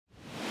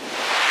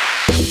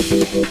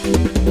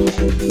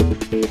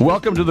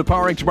Welcome to the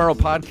Powering Tomorrow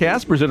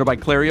podcast presented by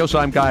Clarios.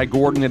 I'm Guy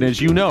Gordon, and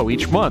as you know,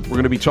 each month we're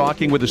going to be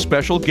talking with a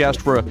special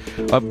guest for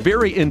a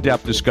very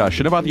in-depth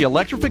discussion about the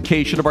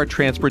electrification of our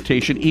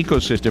transportation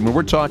ecosystem. And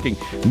we're talking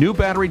new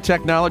battery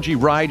technology,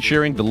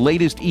 ride-sharing, the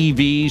latest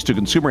EVs to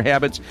consumer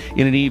habits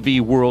in an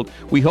EV world.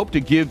 We hope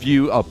to give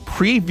you a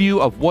preview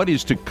of what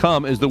is to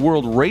come as the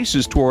world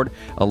races toward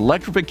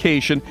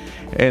electrification.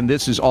 And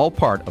this is all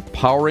part of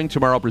Powering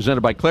Tomorrow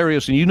presented by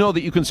Clarios. And you know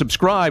that you can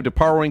subscribe to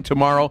Powering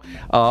Tomorrow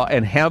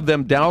and have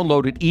them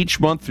downloaded each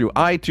month through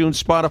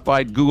iTunes,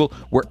 Spotify, Google,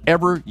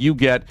 wherever you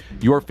get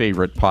your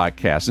favorite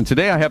podcasts. And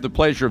today I have the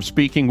pleasure of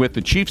speaking with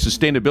the Chief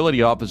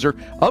Sustainability Officer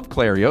of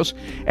Clarios,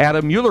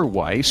 Adam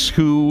Mueller-Weiss,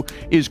 who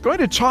is going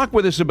to talk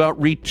with us about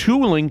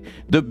retooling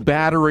the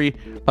battery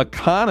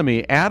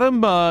economy.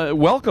 Adam,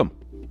 welcome.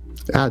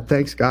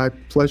 Thanks, Guy.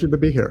 Pleasure to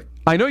be here.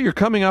 I know you're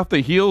coming off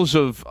the heels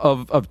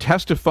of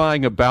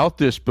testifying about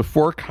this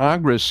before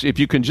Congress. If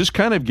you can just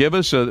kind of give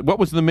us what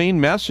was the main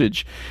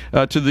message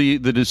to the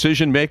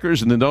decision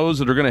makers and those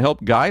that are going to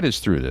help guide us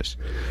through this?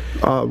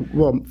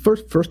 Well,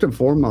 first and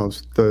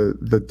foremost,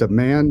 the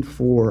demand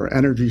for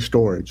energy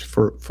storage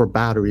for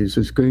batteries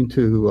is going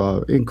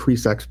to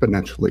increase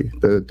exponentially.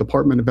 The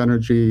Department of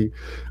Energy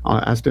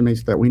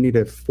estimates that we need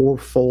a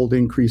fourfold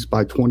increase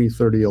by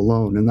 2030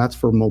 alone, and that's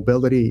for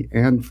mobility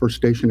and for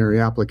stationary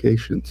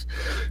applications.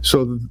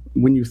 So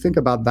when you think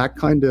about that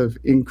kind of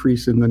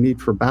increase in the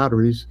need for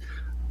batteries,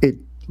 it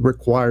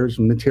requires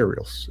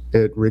materials.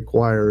 It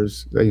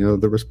requires,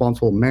 the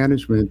responsible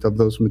management of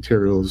those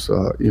materials,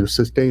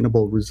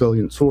 sustainable,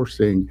 resilient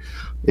sourcing.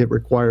 It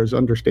requires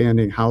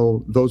understanding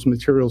how those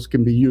materials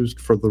can be used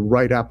for the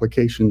right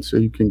application so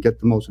you can get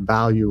the most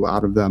value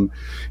out of them.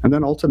 And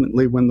then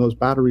ultimately, when those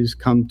batteries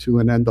come to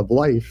an end of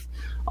life,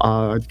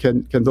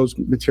 can those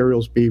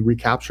materials be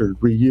recaptured,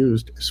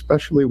 reused,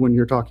 especially when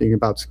you're talking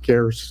about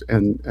scarce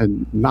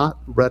and not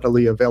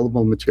readily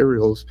available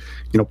materials,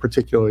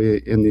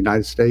 particularly in the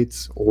United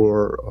States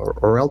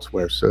or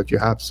elsewhere. So if you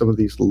have some of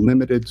these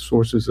limited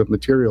sources of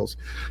materials,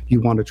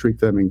 you want to treat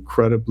them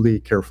incredibly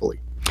carefully.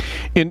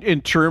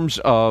 In terms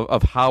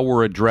of how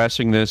we're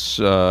addressing this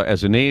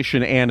as a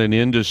nation and an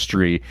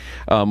industry,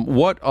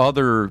 what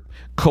other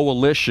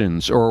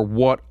coalitions or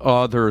what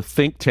other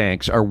think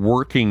tanks are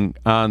working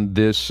on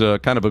this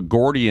kind of a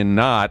Gordian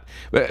knot,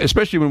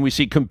 especially when we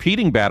see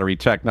competing battery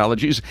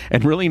technologies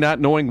and really not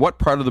knowing what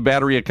part of the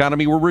battery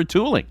economy we're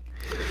retooling?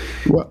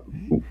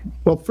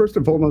 Well, first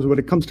and foremost, when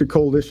it comes to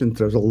coalitions,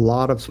 there's a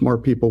lot of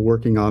smart people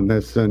working on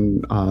this,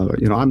 and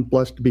I'm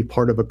blessed to be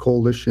part of a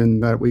coalition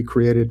that we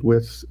created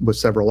with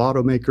several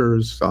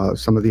automakers,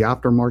 some of the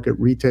aftermarket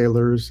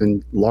retailers,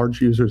 and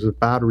large users of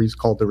batteries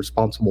called the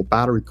Responsible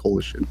Battery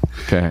Coalition.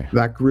 Okay.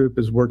 That group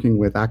is working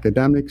with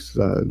academics,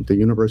 the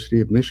University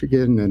of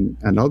Michigan,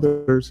 and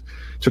others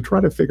to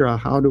try to figure out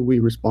how do we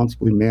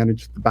responsibly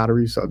manage the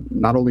batteries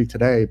not only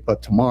today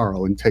but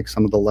tomorrow, and take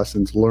some of the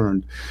lessons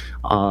learned.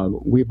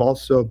 We've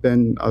also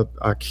been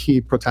a key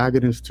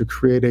protagonist to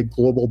create a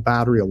global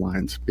battery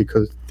alliance,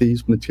 because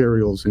these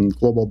materials and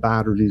global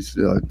batteries,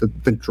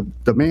 the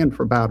demand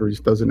for batteries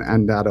doesn't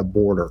end at a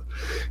border.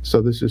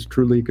 So this is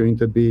truly going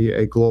to be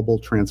a global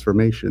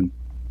transformation.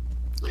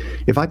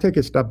 If I take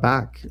a step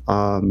back,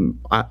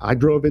 I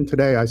drove in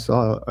today, I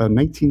saw a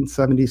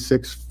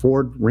 1976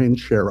 Ford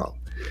Ranchero.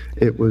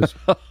 It was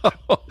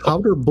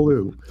powder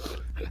blue,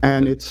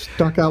 and it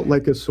stuck out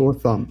like a sore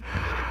thumb.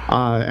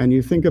 And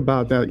you think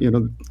about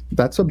that,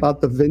 that's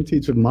about the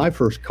vintage of my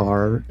first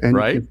car, and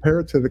right. You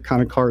compare it to the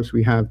kind of cars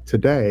we have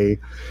today,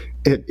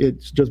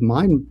 it's just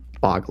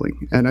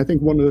mind-boggling. And I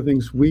think one of the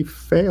things we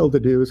fail to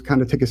do is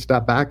kind of take a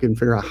step back and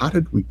figure out, how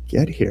did we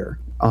get here,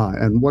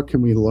 and what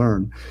can we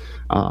learn?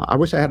 I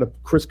wish I had a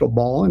crystal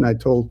ball, and I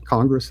told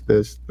Congress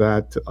this,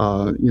 that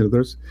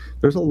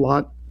there's a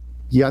lot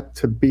yet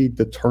to be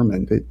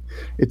determined.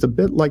 It's a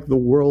bit like the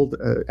world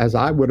as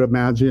I would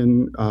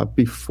imagine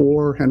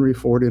before Henry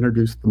Ford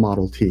introduced the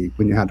Model T,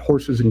 when you had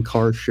horses and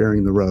cars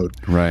sharing the road.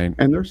 Right.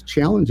 And there's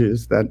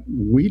challenges that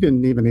we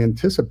didn't even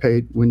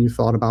anticipate when you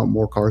thought about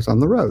more cars on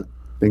the road.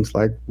 Things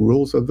like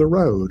rules of the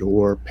road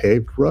or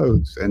paved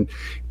roads, and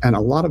a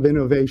lot of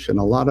innovation,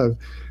 a lot of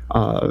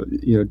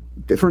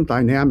different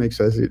dynamics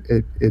as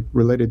it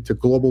related to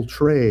global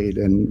trade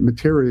and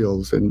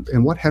materials,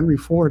 and what Henry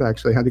Ford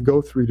actually had to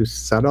go through to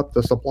set up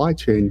the supply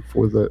chain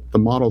for the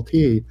Model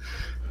T.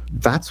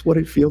 That's what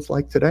it feels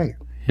like today.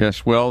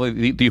 Yes, well,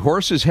 the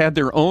horses had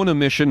their own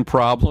emission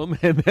problem,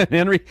 and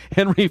then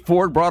Henry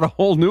Ford brought a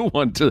whole new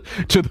one to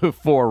the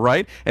fore,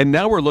 right? And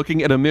now we're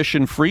looking at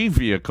emission-free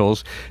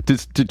vehicles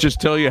to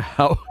just tell you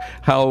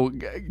how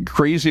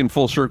crazy and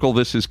full circle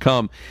this has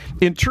come.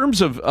 In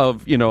terms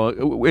of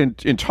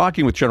in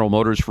talking with General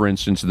Motors, for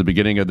instance, at the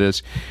beginning of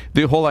this,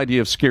 the whole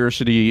idea of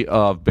scarcity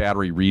of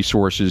battery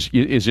resources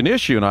is an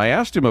issue, and I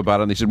asked him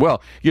about it, and they said,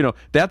 well,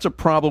 that's a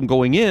problem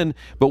going in,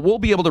 but we'll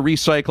be able to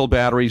recycle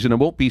batteries, and it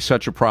won't be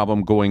such a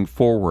problem going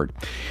forward.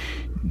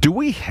 Do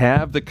we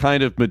have the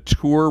kind of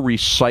mature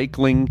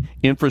recycling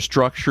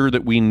infrastructure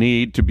that we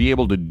need to be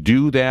able to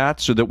do that,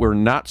 so that we're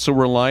not so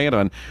reliant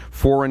on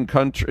foreign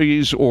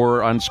countries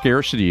or on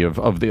scarcity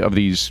of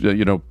these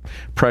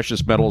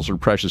precious metals or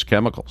precious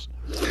chemicals?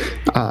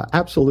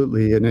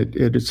 Absolutely, and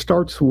it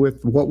starts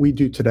with what we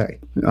do today.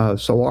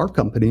 So our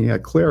company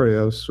at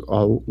Clarios,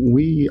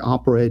 we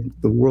operate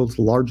the world's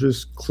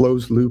largest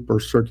closed loop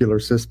or circular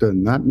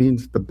system. That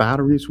means the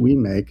batteries we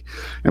make,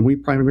 and we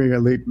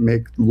primarily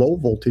make low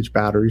voltage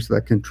batteries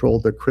that control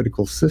the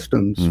critical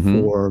systems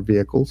for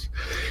vehicles.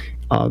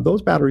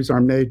 Those batteries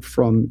are made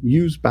from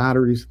used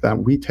batteries that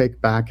we take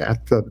back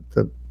at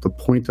the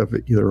point of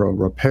either a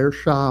repair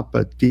shop,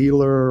 a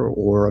dealer,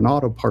 or an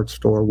auto parts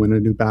store when a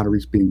new battery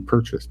is being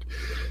purchased.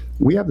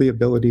 We have the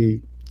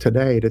ability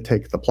today to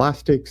take the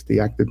plastics, the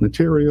active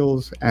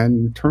materials,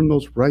 and turn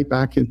those right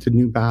back into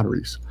new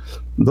batteries.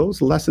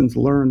 Those lessons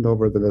learned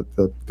over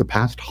the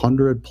past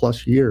 100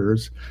 plus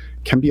years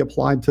can be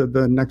applied to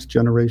the next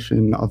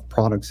generation of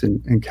products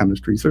and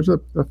chemistries. There's a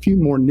few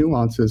more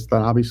nuances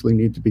that obviously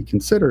need to be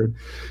considered,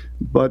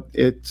 but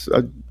it's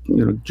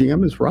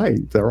GM is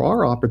right. There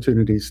are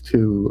opportunities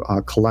to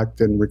collect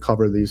and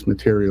recover these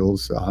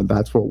materials.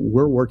 That's what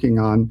we're working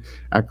on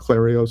at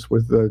Clarios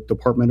with the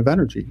Department of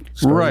Energy.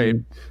 Right.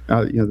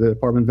 The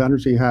Department of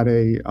Energy had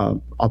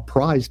a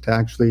prize to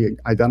actually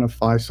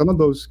identify some of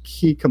those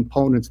key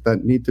components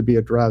that need to be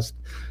addressed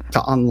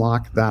to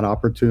unlock that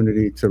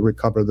opportunity to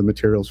recover the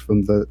materials from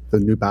the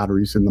new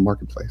batteries in the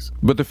marketplace.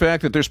 But the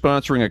fact that they're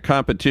sponsoring a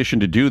competition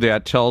to do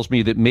that tells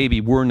me that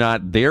maybe we're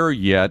not there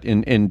yet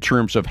in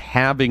terms of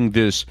having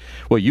this.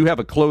 Well, you have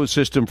a closed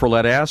system for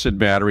lead acid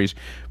batteries.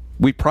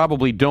 We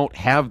probably don't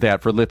have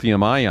that for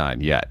lithium ion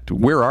yet.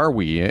 Where are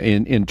we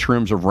in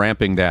terms of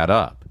ramping that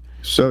up?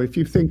 So if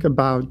you think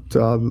about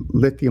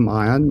lithium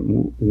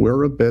ion,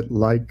 we're a bit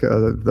like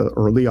the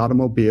early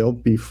automobile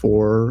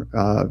before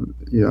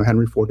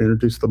Henry Ford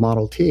introduced the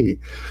Model T,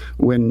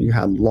 when you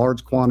had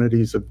large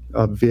quantities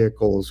of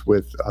vehicles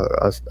with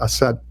a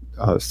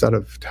set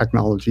of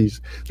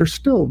technologies. There's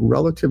still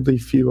relatively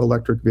few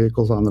electric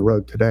vehicles on the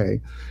road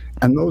today,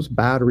 and those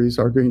batteries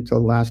are going to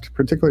last,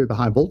 particularly the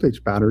high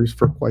voltage batteries,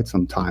 for quite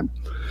some time.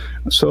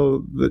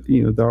 So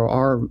there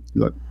are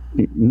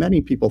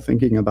many people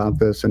thinking about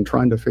this and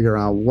trying to figure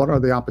out what are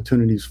the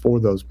opportunities for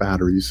those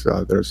batteries.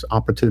 There's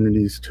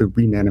opportunities to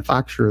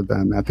remanufacture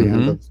them at the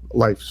end of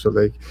life, so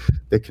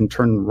they can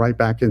turn right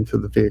back into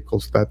the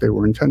vehicles that they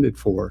were intended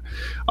for.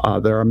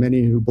 There are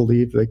many who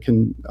believe they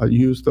can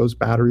use those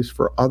batteries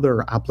for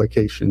other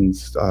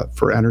applications,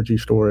 for energy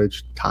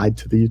storage tied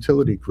to the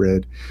utility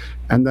grid.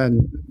 And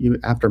then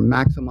after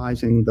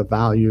maximizing the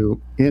value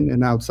in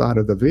and outside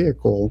of the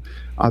vehicle,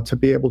 to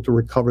be able to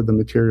recover the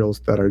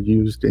materials that are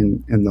used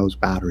in those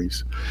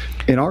batteries.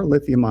 In our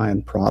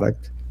lithium-ion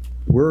product,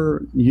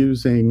 we're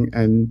using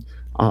and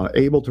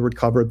able to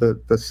recover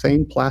the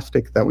same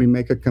plastic that we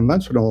make a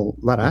conventional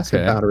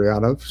lead-acid battery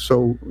out of.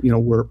 So,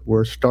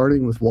 we're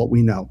starting with what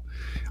we know.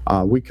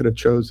 We could have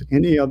chose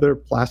any other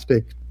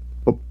plastic,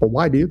 but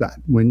why do that?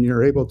 When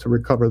you're able to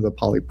recover the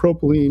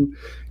polypropylene,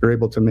 you're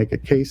able to make a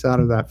case out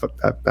of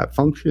that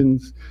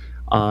functions,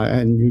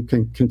 and you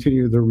can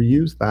continue to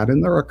reuse that.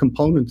 And there are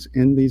components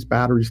in these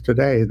batteries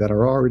today that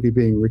are already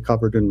being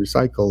recovered and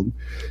recycled.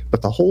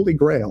 But the holy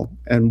grail,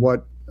 and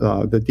what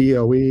the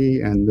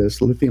DOE and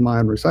this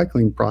lithium-ion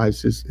recycling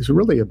prize is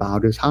really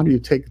about, is how do you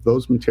take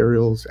those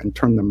materials and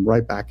turn them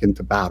right back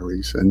into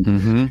batteries?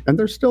 And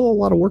there's still a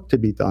lot of work to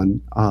be done.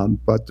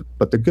 But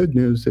the good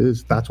news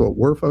is that's what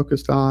we're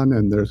focused on,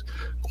 and there's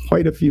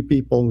quite a few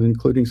people,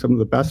 including some of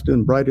the best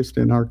and brightest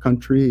in our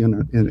country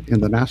and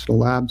in the national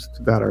labs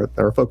that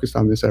are focused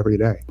on this every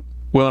day.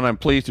 Well, and I'm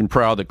pleased and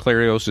proud that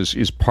Clarios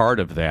is part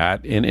of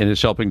that and is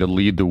helping to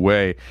lead the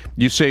way.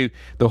 You say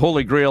the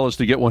holy grail is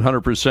to get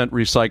 100%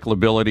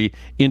 recyclability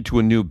into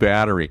a new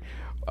battery.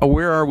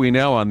 Where are we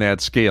now on that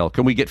scale?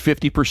 Can we get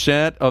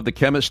 50% of the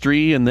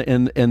chemistry and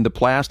the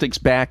plastics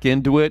back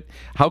into it?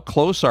 How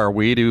close are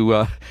we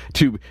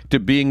to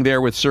being there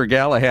with Sir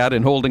Galahad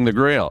and holding the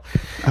grail?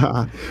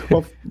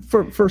 Well,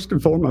 first and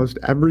foremost,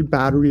 every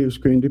battery is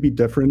going to be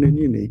different and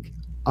unique.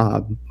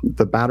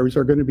 The batteries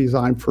are going to be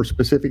designed for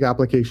specific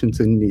applications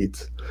and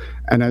needs.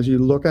 And as you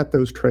look at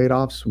those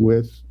trade-offs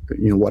with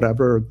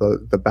whatever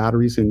the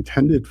battery's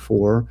intended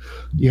for,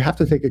 you have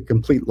to take a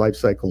complete life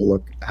cycle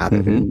look at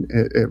it. And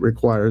it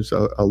requires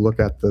a look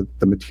at the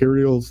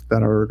materials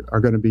that are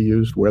going to be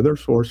used, where they're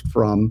sourced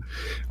from,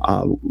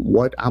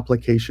 what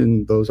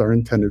application those are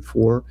intended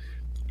for,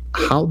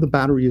 how the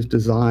battery is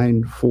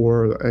designed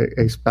for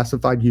a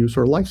specified use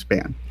or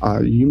lifespan.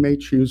 You may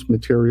choose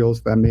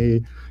materials that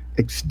may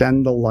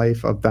extend the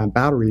life of that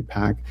battery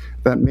pack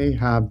that may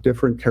have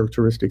different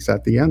characteristics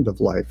at the end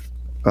of life.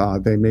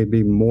 They may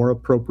be more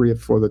appropriate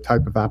for the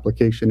type of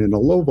application in a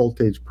low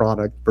voltage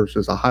product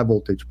versus a high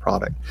voltage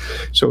product.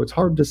 So it's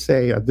hard to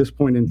say at this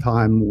point in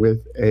time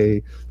with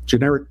a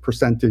generic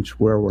percentage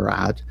where we're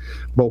at.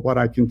 But what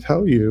I can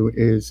tell you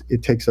is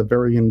it takes a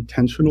very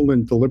intentional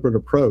and deliberate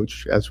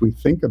approach as we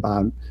think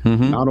about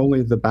not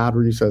only the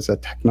batteries as a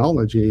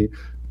technology,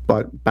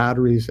 but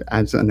batteries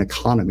as an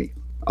economy.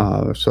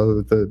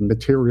 So the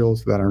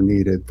materials that are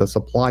needed, the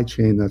supply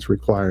chain that's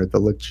required, the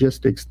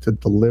logistics to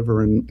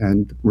deliver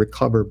and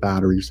recover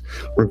batteries,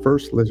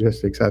 reverse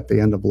logistics at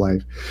the end of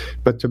life.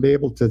 But to be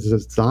able to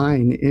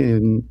design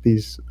in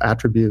these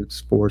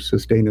attributes for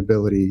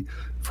sustainability,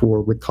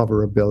 for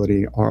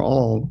recoverability, are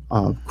all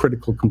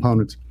critical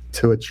components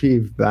to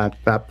achieve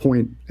that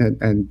point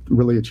and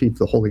really achieve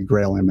the holy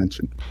grail I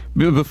mentioned.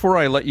 Before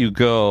I let you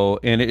go,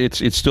 and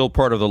it's still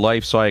part of the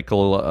life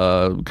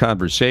cycle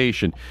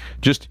conversation,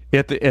 just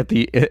at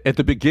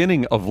the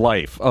beginning of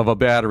life of a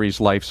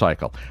battery's life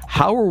cycle,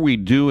 how are we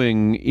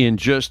doing in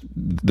just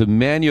the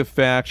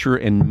manufacture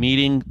and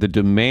meeting the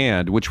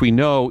demand, which we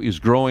know is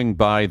growing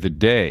by the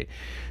day?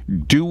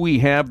 Do we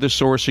have the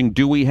sourcing?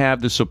 Do we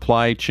have the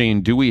supply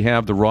chain? Do we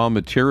have the raw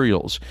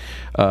materials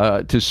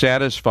to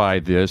satisfy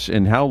this?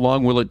 And how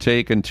long will it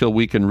take until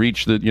we can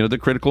reach the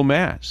critical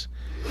mass?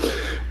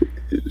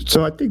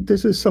 So I think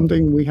this is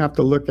something we have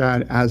to look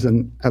at as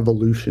an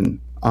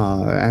evolution,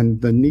 and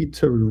the need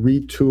to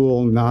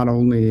retool not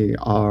only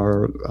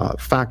our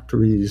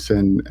factories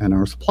and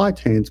our supply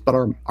chains, but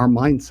our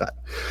mindset.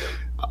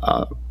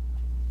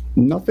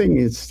 Nothing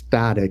is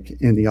static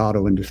in the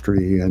auto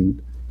industry, and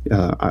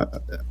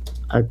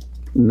I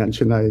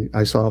mentioned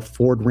I saw a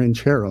Ford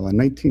Ranchero, a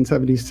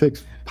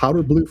 1976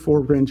 powder blue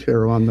Ford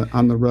Ranchero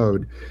on the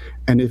road.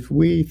 And if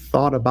we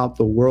thought about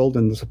the world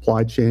and the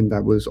supply chain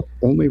that was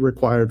only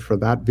required for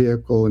that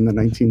vehicle in the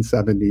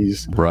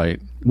 1970s,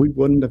 right, we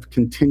wouldn't have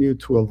continued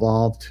to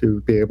evolve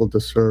to be able to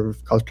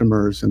serve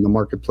customers in the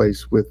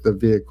marketplace with the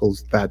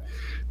vehicles that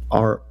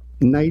are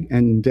night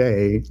and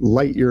day,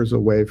 light years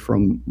away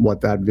from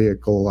what that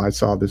vehicle I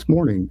saw this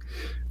morning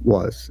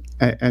was.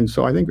 And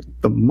so I think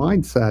the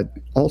mindset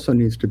also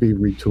needs to be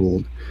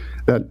retooled,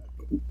 that,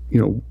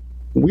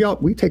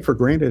 we take for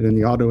granted in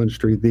the auto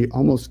industry the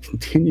almost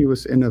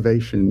continuous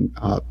innovation.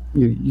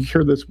 You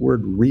hear this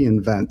word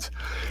reinvent.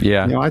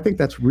 Yeah. I think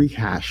that's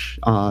rehash.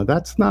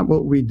 That's not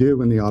what we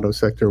do in the auto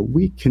sector.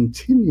 We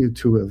continue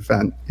to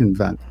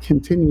invent,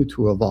 continue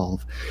to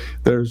evolve.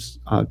 There's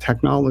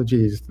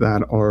technologies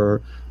that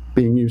are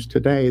being used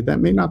today that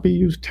may not be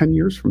used 10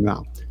 years from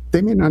now.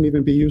 They may not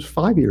even be used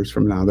 5 years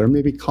from now. There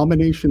may be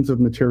combinations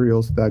of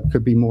materials that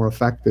could be more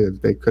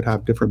effective. They could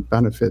have different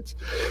benefits.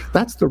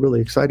 That's the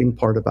really exciting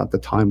part about the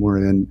time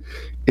we're in.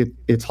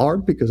 It's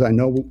hard because I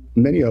know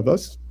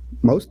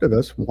most of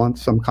us want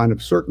some kind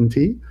of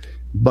certainty,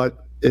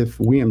 but if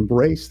we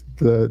embrace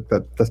the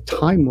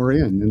time we're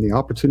in and the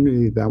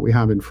opportunity that we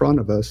have in front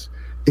of us,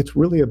 it's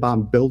really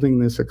about building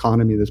this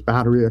economy, this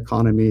battery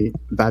economy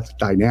that's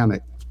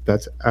dynamic,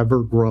 that's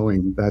ever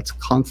growing, that's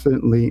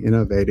constantly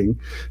innovating,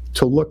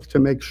 to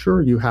make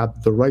sure you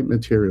have the right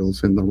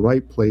materials in the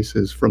right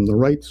places from the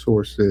right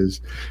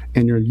sources,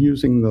 and you're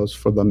using those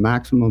for the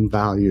maximum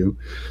value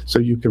so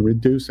you can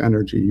reduce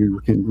energy, you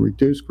can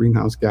reduce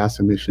greenhouse gas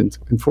emissions,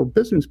 and for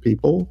business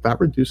people, that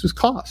reduces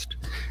cost.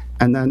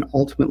 And then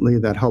ultimately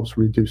that helps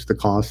reduce the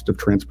cost of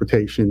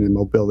transportation and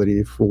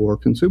mobility for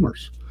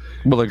consumers.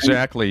 Well,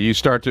 exactly. You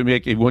start to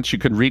make, once you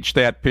can reach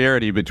that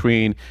parity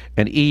between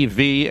an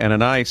EV and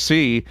an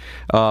IC,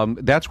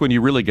 that's when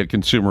you really get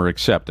consumer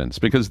acceptance,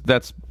 because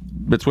that's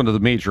one of the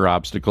major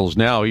obstacles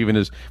now, even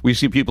as we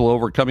see people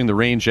overcoming the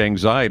range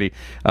anxiety,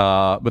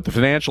 but the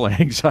financial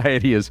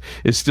anxiety is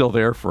still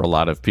there for a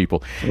lot of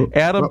people.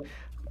 Adam,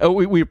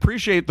 we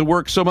appreciate the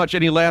work so much.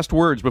 Any last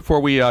words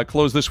before we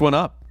close this one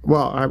up?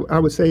 Well, I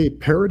would say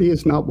parity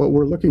is not what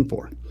we're looking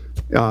for.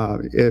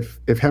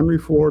 If Henry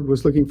Ford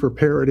was looking for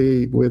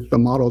parity with the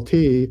Model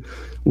T,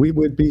 we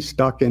would be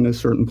stuck in a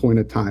certain point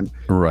of time.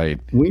 Right.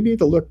 We need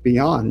to look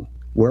beyond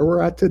where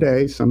we're at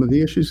today, some of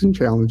the issues and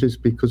challenges,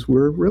 because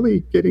we're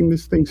really getting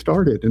this thing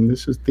started. And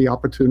this is the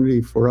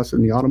opportunity for us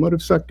in the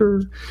automotive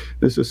sector.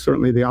 This is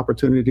certainly the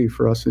opportunity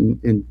for us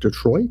in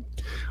Detroit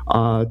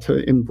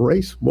to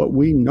embrace what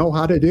we know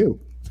how to do.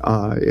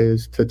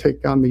 Is to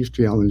take on these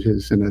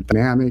challenges in a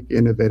dynamic,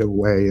 innovative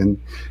way. And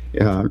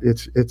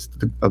it's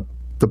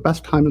the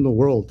best time in the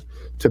world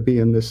to be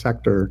in this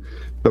sector.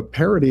 But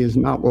parity is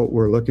not what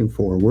we're looking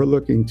for. We're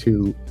looking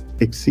to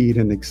exceed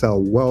and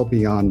excel well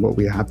beyond what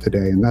we have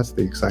today, and that's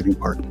the exciting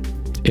part.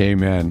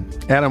 Amen.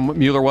 Adam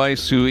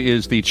Mueller-Weiss, who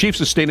is the Chief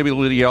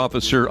Sustainability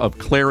Officer of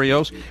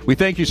Clarios, we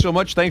thank you so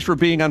much. Thanks for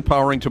being on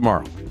Powering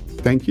Tomorrow.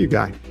 Thank you,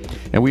 Guy.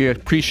 And we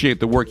appreciate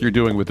the work you're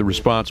doing with the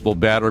Responsible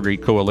Battery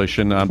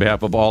Coalition on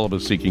behalf of all of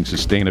us seeking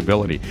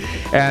sustainability.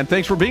 And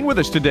thanks for being with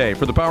us today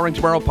for the Powering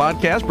Tomorrow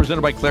podcast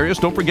presented by Clarios.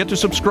 Don't forget to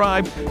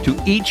subscribe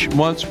to each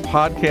month's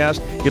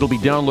podcast. It'll be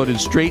downloaded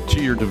straight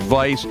to your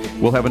device.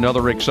 We'll have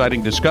another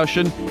exciting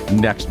discussion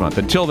next month.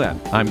 Until then,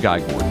 I'm Guy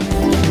Gordon.